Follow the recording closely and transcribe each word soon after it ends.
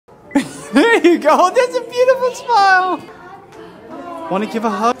There you go. That's a beautiful smile. Want to give a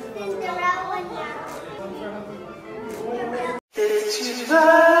hug?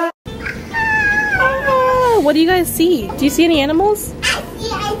 What do you guys see? Do you see any animals?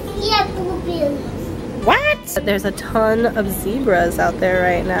 I see a blueberry. What? There's a ton of zebras out there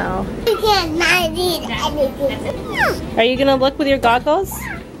right now. You cannot eat anything. Are you gonna look with your goggles?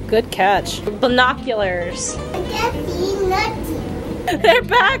 Good catch. Binoculars. I can't see nothing. They're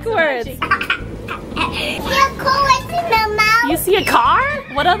backwards. See a cold in the mouth. You see a car?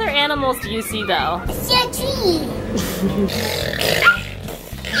 What other animals do you see though? I see a tree.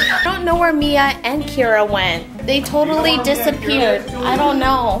 I don't know where Mia and Kira went. They totally disappeared. I don't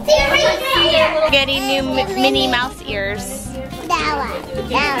know. Getting new Minnie Mouse ears. That one.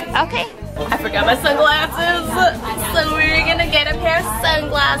 That one. Okay. I forgot my sunglasses. So we're gonna get a pair of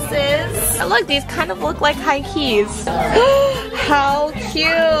sunglasses. Oh, look, these kind of look like high keys. How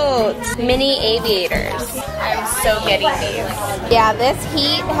cute. Mini aviators. I'm so getting these. Yeah, this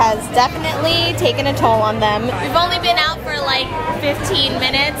heat has definitely taken a toll on them. We've only been out for like 15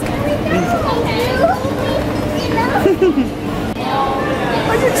 minutes.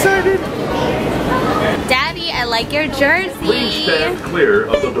 I'm excited. Daddy, I like your jersey. Please stand clear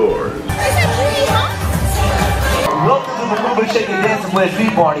of the door. Welcome to the Moving, Shaking, Dancing with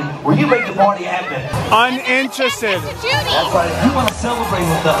Feet Party, where you make the party happen. Uninterested. Judy. That's right, you want to celebrate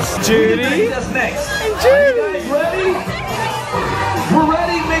with us. Judy. That's next. And Judy. Are you guys ready? We're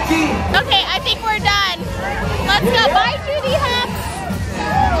ready, Mickey. Okay, I think we're done. Let's go. Bye, Judy Hups.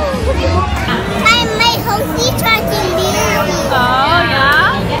 I'm my hostie talking beauty. Oh, yeah?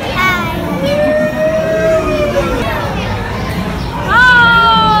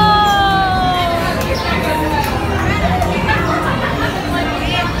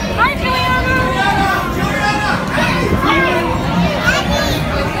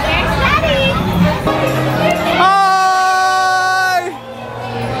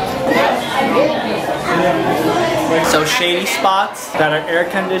 So shady spots that are air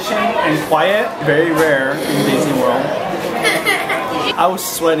conditioned and quiet, very rare in Disney World. I was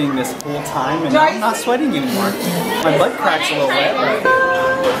sweating this whole time and now I'm not sweating anymore. My butt crack's a little wet, but...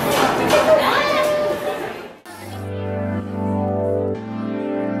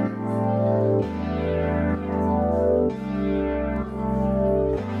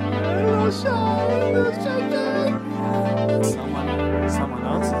 Someone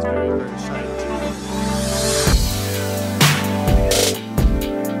else is very, very shy too.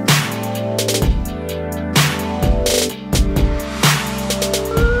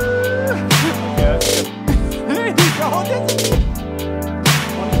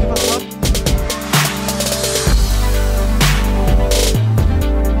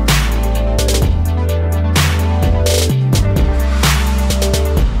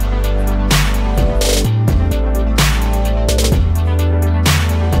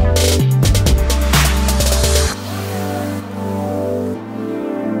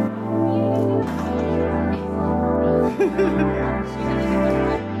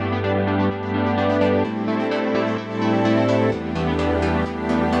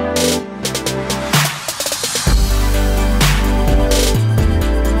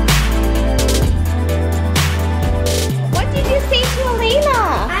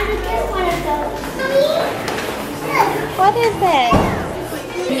 What is it?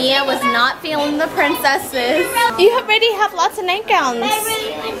 Mia was not feeling the princesses. You already have lots of nightgowns. I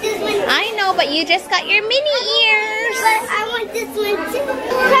really want this one. I know, but you just got your mini ears. But I want this one too.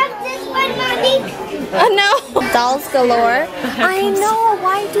 Have this one, Mommy. No. Dolls galore. I know.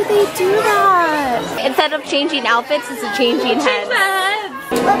 Why do they do that? Instead of changing outfits, it's a changing heads.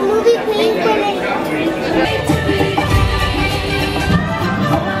 What movie playing for me?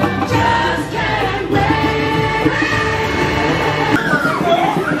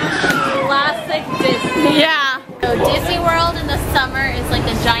 Classic Disney. Yeah. So Disney World in the summer is like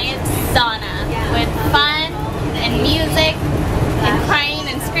a giant sauna with fun and music and crying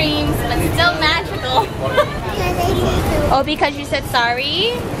and screams, but still magical. Oh, because you said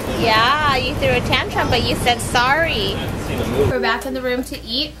sorry? Yeah, you threw a tantrum, but you said sorry. We're back in the room to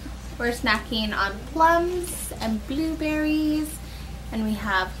eat. We're snacking on plums and blueberries, and we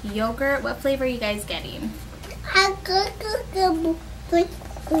have yogurt. What flavor are you guys getting?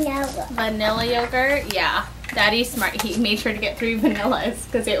 Vanilla yogurt? Yeah. Daddy's smart. He made sure to get 3 vanillas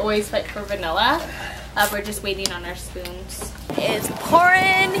because they always fight for vanilla. We're just waiting on our spoons. It's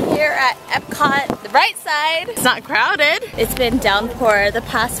pouring here at Epcot, the right side. It's not crowded. It's been downpour the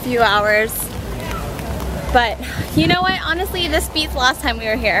past few hours. But you know what? Honestly, this beats last time we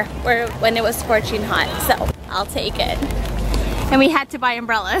were here when it was scorching hot. So I'll take it. And we had to buy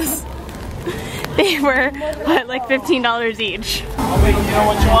umbrellas. They were what, like $15 each. Oh, wait, you know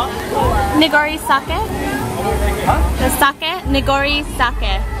what you want? Nigori sake? Huh? The sake? Nigori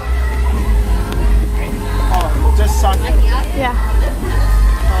sake. Oh, just sake. Yeah.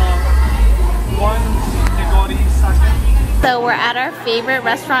 One nigori sake. So we're at our favorite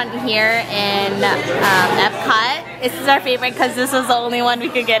restaurant here in Epcot. This is our favorite because this was the only one we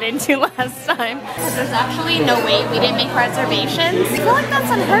could get into last time. There's actually no wait. We didn't make reservations. I feel like that's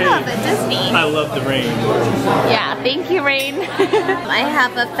unheard of at Disney. I love the rain. Yeah, thank you, Rain. I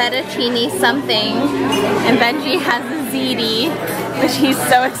have a fettuccine something, and Benji has a ziti, which he's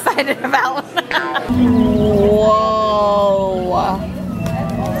so excited about. Whoa.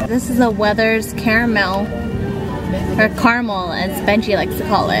 This is a Weathers caramel. Or caramel, as Benji likes to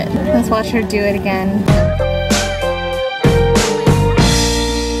call it. Let's watch her do it again.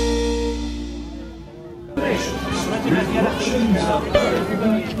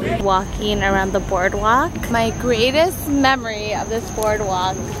 Walking around the boardwalk. My greatest memory of this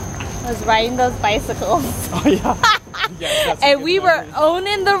boardwalk was riding those bicycles. Oh yeah. Yeah, and we were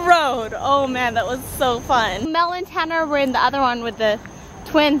owning the road. Oh man, that was so fun. Mel and Tanner were in the other one with the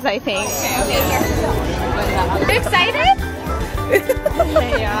twins, I think. You excited?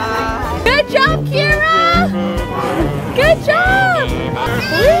 Yeah. Good job, Kira! Good job!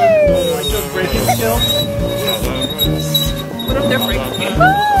 What if they're breaking?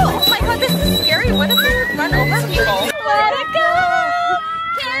 Oh my god, this is scary. What if they run over people? Let it go!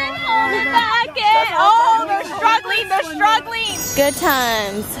 Can't hold it back in! Oh, they're struggling, they're struggling! Good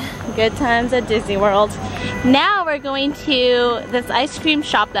times. Good times at Disney World. Now we're going to this ice cream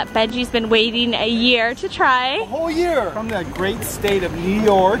shop that Benji's been waiting a year to try. A whole year! From the great state of New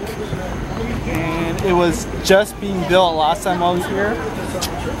York. And it was just being built last time I was here.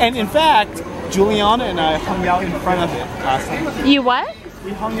 And in fact, Juliana and I hung out in front of it last time. You what?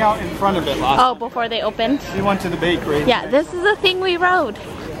 We hung out in front of it last time. Oh, before they opened? We went to the bakery. Yeah, this is the thing we rode.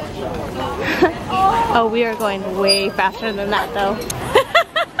 Oh, we are going way faster than that though.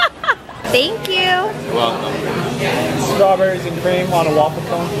 Thank you. You're welcome. Strawberries and cream on a waffle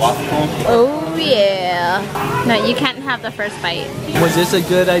cone. Waffle cone. Oh yeah. No, you can't have the first bite. Was this a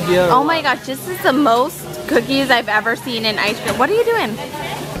good idea? Oh my gosh, this is the most cookies I've ever seen in ice cream. What are you doing?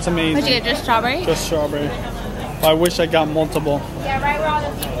 It's amazing. What'd you get, just strawberry? Just strawberry. I wish I got multiple. Yeah, right where all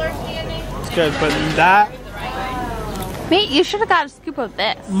the people are standing. It's good, but that... Wait, you should have got a scoop of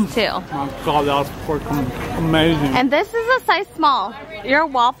this too. Oh god, that was freaking amazing. And this is a size small. Your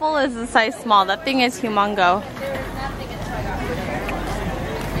waffle is a size small. That thing is humongo.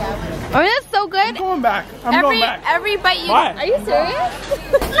 Oh, that's so good. I'm going back. I'm going back. Every bite you... Why? Are you serious?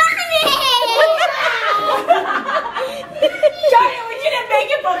 Johnny, we didn't make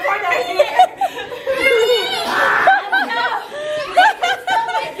it before they're here.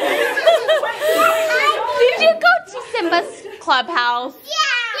 Did you go to Simba's clubhouse?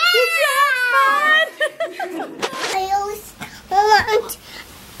 Yeah. Did you have fun? I always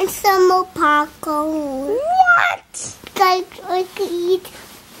want some more popcorn. What? Guys, I could eat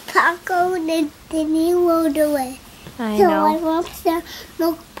popcorn and then he rolled away. I So I know. want some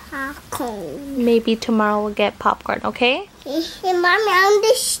more popcorn. Maybe tomorrow we'll get popcorn, okay? And Mommy, I'm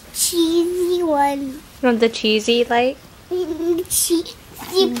the cheesy one. You want the cheesy, like? Cheesy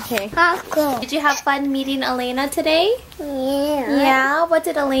Okay. popcorn. Did you have fun meeting Elena today? Yeah. Yeah? What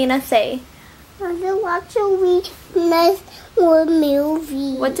did Elena say? I want to watch a nice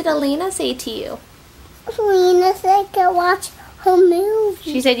movie. What did Elena say to you? Lena said I can watch her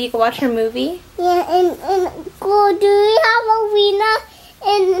movie. She said you could watch her movie? Yeah, and go, do we have a Lena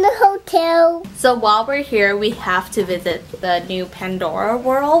in the hotel? So while we're here, we have to visit the new Pandora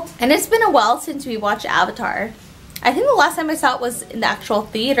world. And it's been a while since we watched Avatar. I think the last time I saw it was in the actual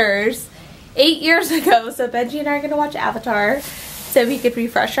theaters 8 years ago. So Benji and I are going to watch Avatar so we could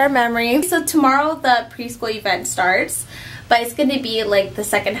refresh our memory. So tomorrow the preschool event starts, but it's going to be like the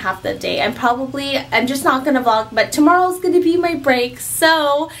second half of the day. I'm just not going to vlog, but tomorrow's going to be my break.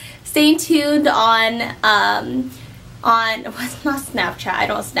 So stay tuned on what's not Snapchat, I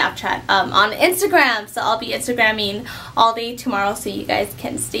don't Snapchat, on Instagram. So I'll be Instagramming all day tomorrow so you guys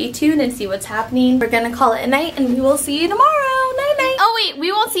can stay tuned and see what's happening. We're gonna call it a night and we will see you tomorrow. Night night. Oh wait,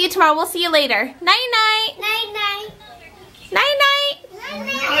 we won't see you tomorrow, we'll see you later. Night night. Night night. Night night. Night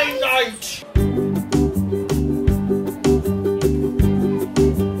night. Night night.